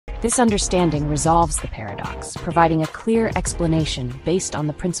This understanding resolves the paradox, providing a clear explanation based on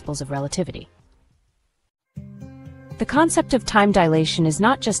the principles of relativity. The concept of time dilation is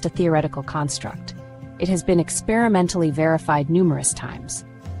not just a theoretical construct. It has been experimentally verified numerous times.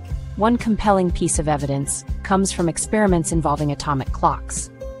 One compelling piece of evidence comes from experiments involving atomic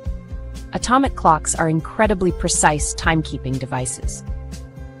clocks. Atomic clocks are incredibly precise timekeeping devices.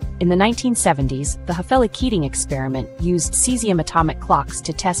 In the 1970s, the Hufveli-Keating experiment used cesium atomic clocks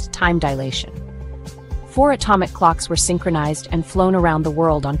to test time dilation. 4 atomic clocks were synchronized and flown around the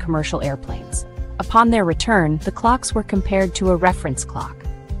world on commercial airplanes. Upon their return, the clocks were compared to a reference clock.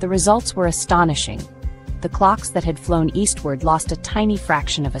 The results were astonishing. The clocks that had flown eastward lost a tiny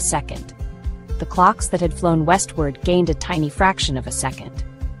fraction of a second. The clocks that had flown westward gained a tiny fraction of a second.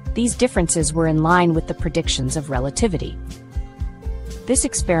 These differences were in line with the predictions of relativity. This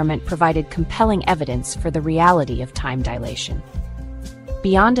experiment provided compelling evidence for the reality of time dilation.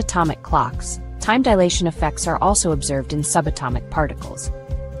 Beyond atomic clocks, time dilation effects are also observed in subatomic particles.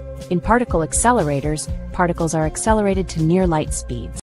 In particle accelerators, particles are accelerated to near light speeds.